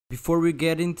Before we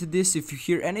get into this, if you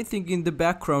hear anything in the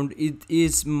background, it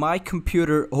is my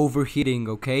computer overheating,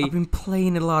 okay? I've been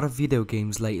playing a lot of video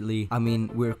games lately. I mean,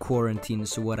 we're quarantined,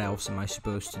 so what else am I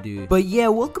supposed to do? But yeah,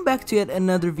 welcome back to yet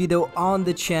another video on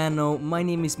the channel. My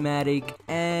name is Matic,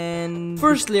 and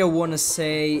firstly I wanna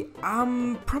say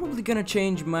I'm probably gonna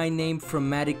change my name from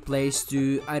Matic Plays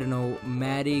to, I don't know,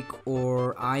 Matic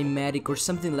or iMatic or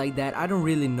something like that. I don't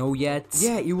really know yet.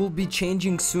 Yeah, it will be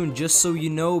changing soon, just so you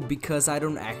know, because I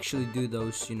don't actually do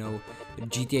those, you know,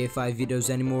 GTA 5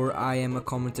 videos anymore. I am a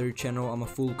commentary channel. I'm a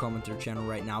full commentary channel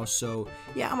right now, so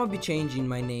yeah, I'm gonna be changing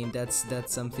my name. That's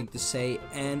something to say.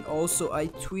 And also I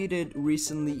tweeted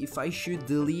recently if I should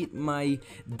delete my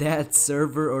dad's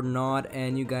server or not,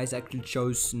 and you guys actually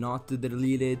chose not to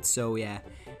delete it, so yeah,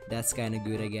 that's kind of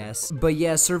good, I guess. But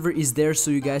yeah, server is there, so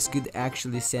you guys could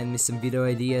actually send me some video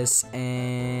ideas,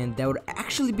 and that would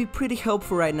actually be pretty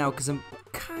helpful right now because I'm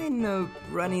kind of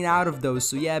running out of those.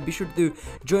 So yeah, be sure to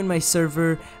join my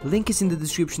server. Link is in the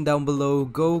description down below.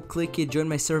 Go click it, join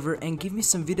my server, and give me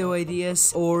some video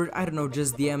ideas, or I don't know,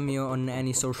 just DM me on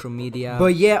any social media.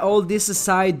 But yeah, all this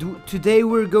aside, today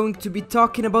we're going to be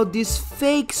talking about these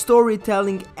fake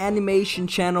storytelling animation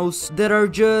channels that are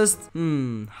just,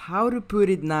 how to put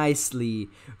it nicely,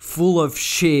 full of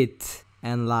shit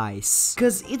and lies.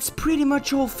 Cause it's pretty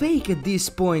much all fake at this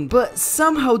point, but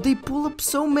somehow they pull up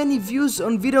so many views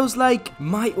on videos like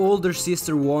my older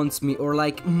sister wants me, or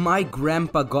like my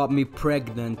grandpa got me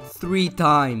pregnant 3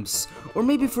 times, or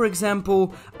maybe for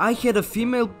example I had a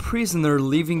female prisoner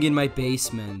living in my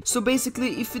basement. So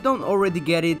basically, if you don't already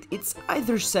get it, it's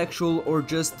either sexual or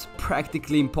just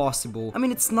practically impossible. I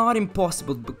mean, it's not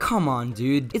impossible, but come on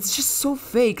dude, it's just so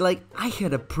fake. Like, I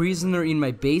had a prisoner in my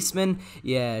basement.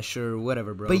 Yeah, sure,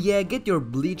 whatever, bro. But yeah, get your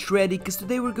bleach ready, because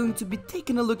today we're going to be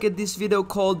taking a look at this video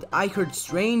called I Heard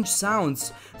Strange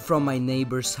Sounds from My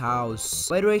Neighbor's House.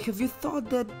 By the way, have you thought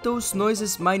that those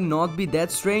noises might not be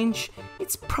that strange?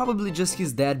 It's probably just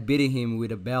his dad beating him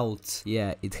with a belt.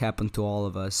 Yeah, it happened to all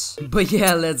of us. But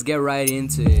yeah, let's get right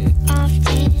into it.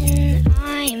 Often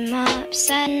I'm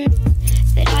upset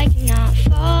that I cannot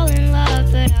fall in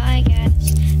love, but I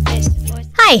guess this voice.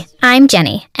 Hi, I'm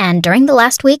Jenny, and during the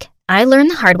last week, I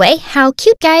learned the hard way how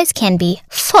cute guys can be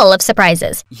full of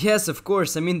surprises. Yes, of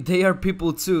course. I mean, they are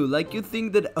people too. Like, you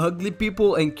think that ugly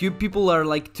people and cute people are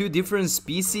like 2 different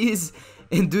species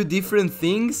and do different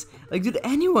things? Like, dude,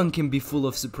 anyone can be full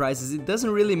of surprises. It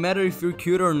doesn't really matter if you're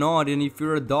cute or not, and if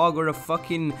you're a dog or a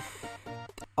fucking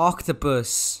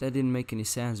octopus. That didn't make any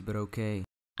sense, but okay.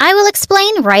 I will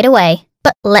explain right away.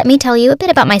 But let me tell you a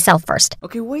bit about myself first.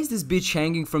 Okay, why is this bitch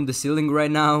hanging from the ceiling right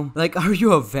now? Like, are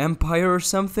you a vampire or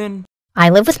something?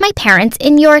 I live with my parents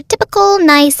in your typical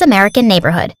nice American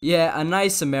neighborhood. Yeah, a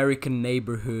nice American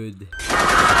neighborhood.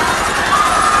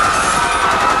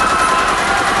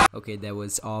 Okay, that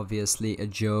was obviously a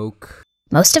joke.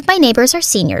 Most of my neighbors are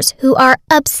seniors who are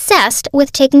obsessed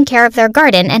with taking care of their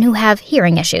garden and who have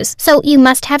hearing issues. So you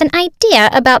must have an idea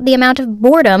about the amount of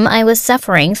boredom I was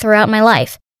suffering throughout my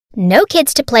life. No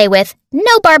kids to play with,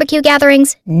 no barbecue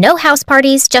gatherings, no house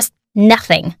parties, just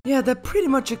nothing. Yeah, that pretty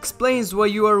much explains why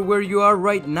you are where you are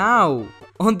right now,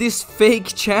 on this fake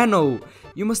channel.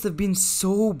 You must have been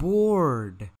so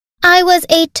bored. I was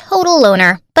a total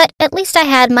loner, but at least I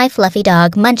had my fluffy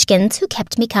dog Munchkins who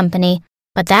kept me company.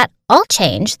 But that all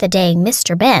changed the day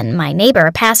Mr. Ben, my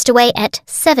neighbor, passed away at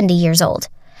 70 years old.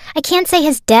 I can't say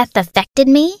his death affected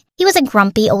me. He was a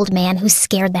grumpy old man who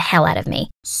scared the hell out of me.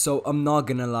 So I'm not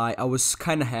gonna lie, I was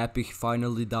kinda happy he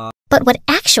finally died. But what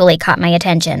actually caught my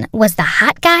attention was the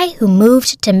hot guy who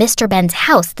moved to Mr. Ben's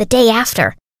house the day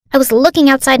after. I was looking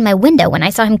outside my window when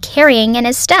I saw him carrying in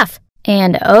his stuff.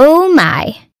 And oh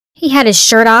my, he had his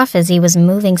shirt off as he was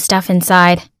moving stuff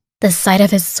inside. The sight of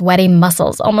his sweaty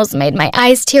muscles almost made my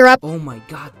eyes tear up. Oh my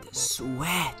god, the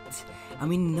sweat. I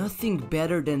mean, nothing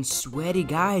better than sweaty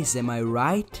guys, am I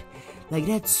right? Like,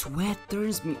 that sweat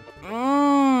turns me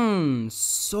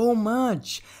so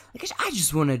much. Like, I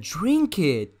just wanna drink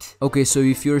it. Okay, so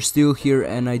if you're still here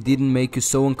and I didn't make you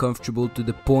so uncomfortable to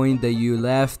the point that you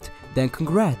left, then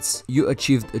congrats. You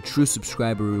achieved a true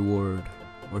subscriber reward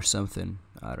or something.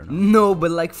 I don't know. No, but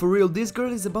like, for real, this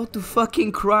girl is about to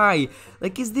fucking cry.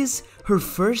 Like, is this her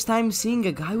first time seeing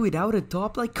a guy without a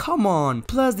top? Like, come on.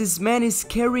 Plus, this man is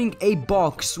carrying a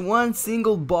box, 1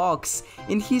 single box,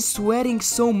 and he's sweating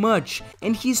so much,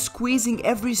 and he's squeezing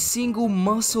every single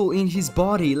muscle in his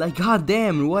body. Like,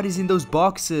 goddamn, what is in those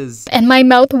boxes? And my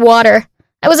mouth water.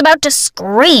 I was about to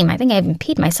scream. I think I even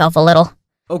peed myself a little.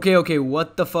 Okay,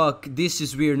 what the fuck? This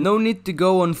is weird. No need to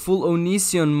go on full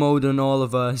Onision mode on all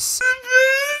of us.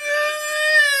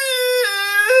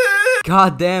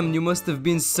 Goddamn, you must have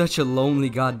been such a lonely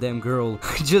goddamn girl.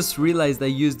 I just realized I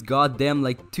used goddamn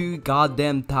like 2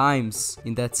 goddamn times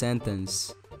in that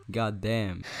sentence.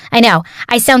 Goddamn. I know,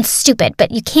 I sound stupid, but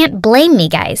you can't blame me,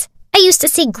 guys. I used to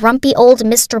see grumpy old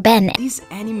Mr. Ben. These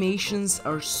animations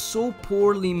are so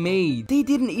poorly made. They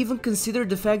didn't even consider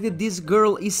the fact that this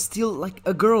girl is still like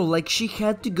a girl, like she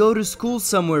had to go to school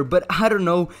somewhere, but I don't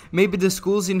know, maybe the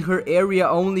schools in her area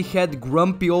only had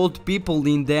grumpy old people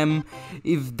in them,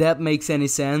 if that makes any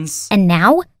sense. And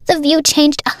now, the view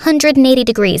changed 180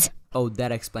 degrees. Oh,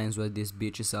 that explains why this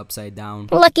bitch is upside down.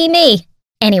 Lucky me.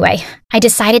 Anyway, I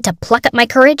decided to pluck up my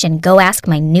courage and go ask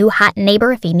my new hot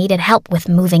neighbor if he needed help with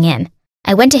moving in.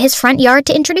 I went to his front yard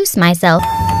to introduce myself.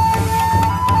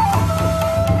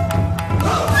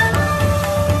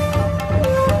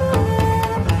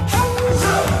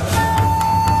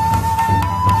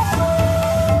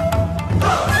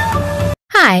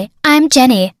 Hi, I'm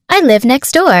Jenny. I live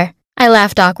next door. I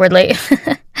laughed awkwardly.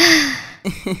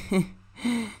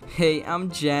 Hey, I'm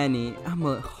Jenny. I'm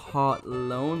a hot,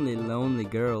 lonely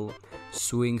girl.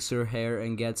 Swings her hair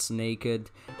and gets naked.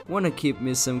 Wanna keep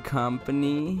me some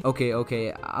company?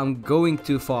 Okay, I'm going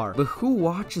too far. But who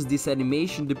watches this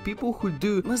animation? The people who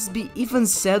do must be even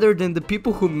sadder than the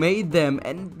people who made them.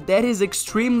 And that is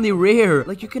extremely rare.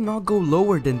 Like, you cannot go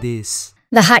lower than this.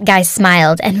 The hot guy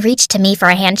smiled and reached to me for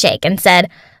a handshake and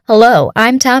said, "Hello,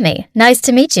 I'm Tommy. Nice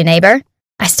to meet you, neighbor."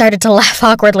 I started to laugh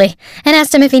awkwardly and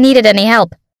asked him if he needed any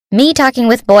help. Me talking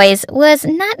with boys was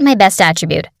not my best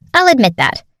attribute. I'll admit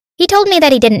that. He told me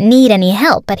that he didn't need any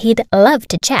help, but he'd love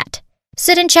to chat.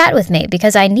 Sit and chat with me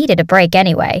because I needed a break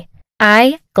anyway.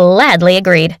 I gladly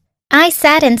agreed. I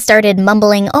sat and started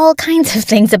mumbling all kinds of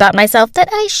things about myself that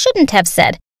I shouldn't have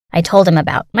said. I told him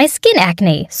about my skin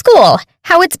acne, school,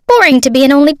 how it's boring to be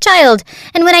an only child,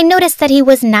 and when I noticed that he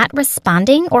was not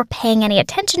responding or paying any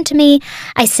attention to me,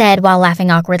 I said while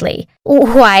laughing awkwardly,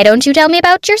 "Why don't you tell me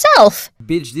about yourself?"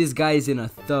 Bitch, this guy is in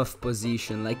a tough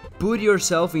position. Like, put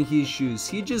yourself in his shoes.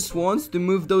 He just wants to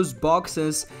move those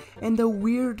boxes, and a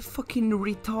weird fucking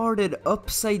retarded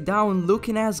upside down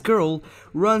looking ass girl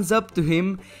runs up to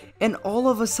him and all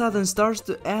of a sudden starts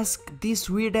to ask these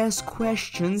weird ass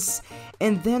questions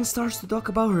and then starts to talk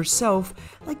about herself.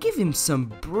 Like, give him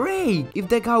some break. If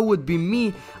that guy would be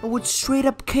me, I would straight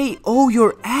up KO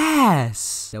your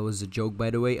ass. That was a joke,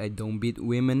 by the way. I don't beat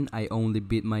women, I only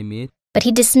beat my meat. But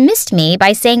he dismissed me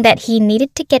by saying that he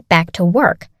needed to get back to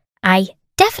work. I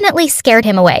definitely scared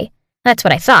him away. That's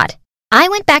what I thought. I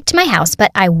went back to my house, but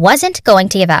I wasn't going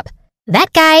to give up.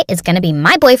 That guy is going to be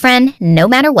my boyfriend no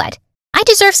matter what. I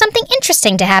deserve something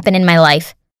interesting to happen in my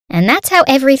life. And that's how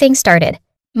everything started.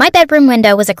 My bedroom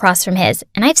window was across from his,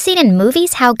 and I've seen in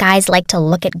movies how guys like to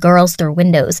look at girls through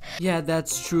windows. Yeah,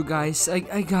 that's true, guys.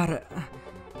 I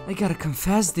gotta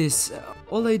confess this.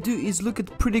 All I do is look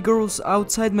at pretty girls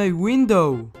outside my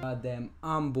window. Goddamn,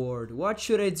 I'm bored. What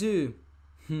should I do?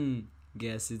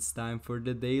 Guess it's time for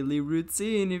the daily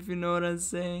routine, if you know what I'm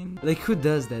saying. Like, who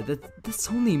does that? That's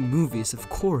only in movies, of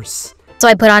course. So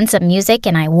I put on some music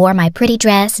and I wore my pretty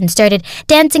dress and started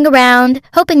dancing around,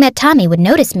 hoping that Tommy would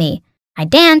notice me. I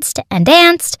danced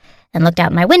and looked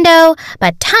out my window,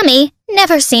 but Tommy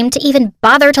never seemed to even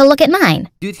bother to look at mine.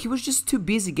 Dude, he was just too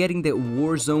busy getting that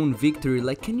Warzone victory.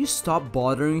 Like, can you stop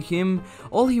bothering him?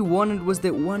 All he wanted was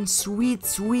that one sweet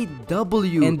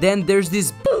W. And then there's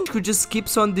this bitch who just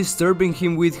keeps on disturbing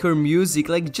him with her music.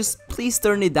 Like, just please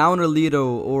turn it down a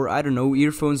little. Or, I don't know,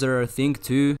 earphones are a thing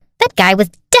too. That guy was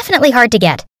definitely hard to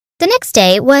get. The next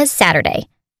day was Saturday.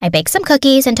 I baked some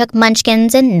cookies and took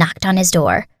munchkins and knocked on his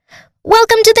door.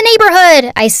 "Welcome to the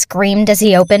neighborhood!" I screamed as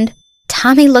he opened.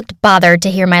 Tommy looked bothered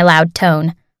to hear my loud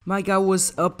tone. My guy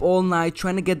was up all night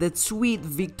trying to get that sweet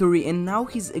victory and now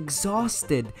he's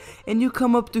exhausted. And you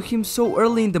come up to him so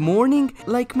early in the morning?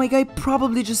 Like, my guy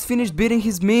probably just finished beating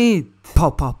his meat.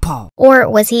 Pow, pow, pow. Or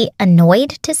was he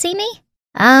annoyed to see me?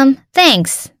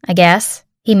 Thanks, I guess,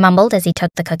 he mumbled as he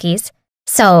took the cookies.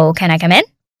 "So, can I come in?"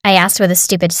 I asked with a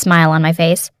stupid smile on my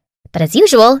face. But as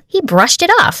usual, he brushed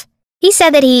it off. He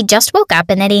said that he just woke up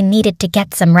and that he needed to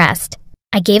get some rest.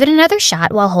 I gave it another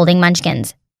shot while holding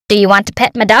munchkins. "Do you want to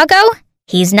pet my doggo?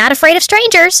 He's not afraid of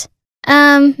strangers."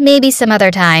 Maybe some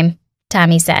other time,"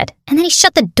 Tommy said, and then he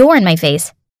shut the door in my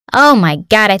face. Oh my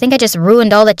god, I think I just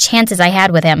ruined all the chances I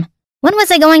had with him. When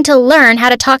was I going to learn how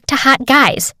to talk to hot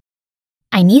guys?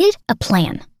 I needed a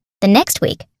plan. The next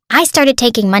week, I started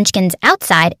taking Munchkins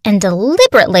outside and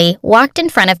deliberately walked in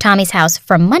front of Tommy's house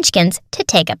for Munchkins to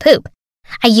take a poop.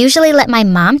 I usually let my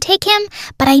mom take him,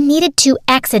 but I needed to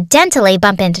accidentally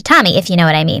bump into Tommy, if you know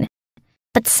what I mean.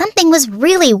 But something was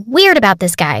really weird about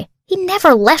this guy. He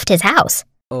never left his house.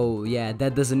 Oh yeah,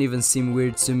 that doesn't even seem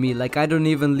weird to me. Like, I don't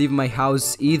even leave my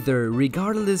house either,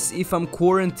 regardless if I'm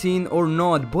quarantined or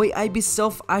not. Boy, I be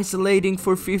self-isolating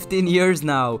for 15 years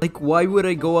now. Like, why would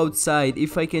I go outside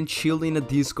if I can chill in a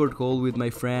Discord call with my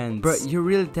friends? Bro, you're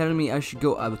really telling me I should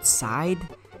go outside?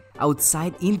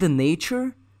 Outside in the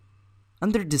nature?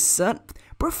 Under the sun?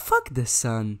 Bro, fuck the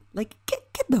sun. Like, get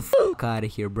the fuck out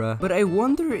of here, bro. But I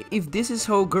wonder if this is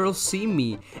how girls see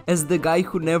me, as the guy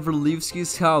who never leaves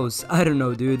his house. I don't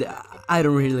know, dude. I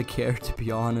don't really care, to be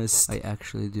honest. I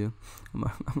actually do. I'm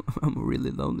a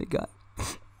really lonely guy.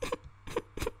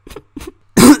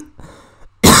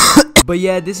 But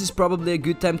yeah, this is probably a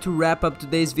good time to wrap up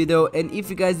today's video, and if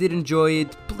you guys did enjoy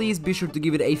it, please be sure to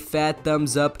give it a fat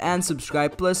thumbs up and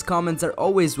subscribe, plus comments are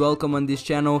always welcome on this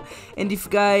channel. And if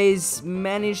you guys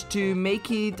managed to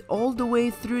make it all the way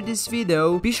through this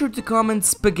video, be sure to comment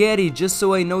spaghetti just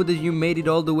so I know that you made it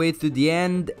all the way to the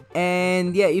end.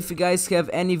 And yeah, if you guys have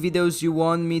any videos you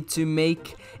want me to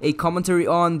make a commentary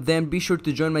on, then be sure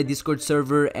to join my Discord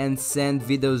server and send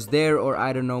videos there, or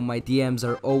I don't know, my DMs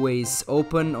are always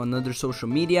open on other social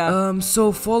media.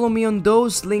 So follow me on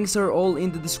those, links are all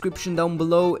in the description down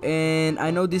below. And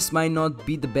I know this might not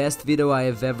be the best video I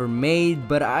have ever made,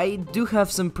 but I do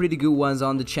have some pretty good ones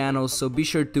on the channel, so be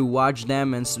sure to watch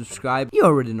them and subscribe. You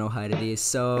already know how it is.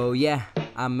 So yeah,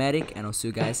 I'm Matic, and I'll see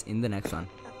you guys in the next one.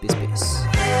 Peace, peace.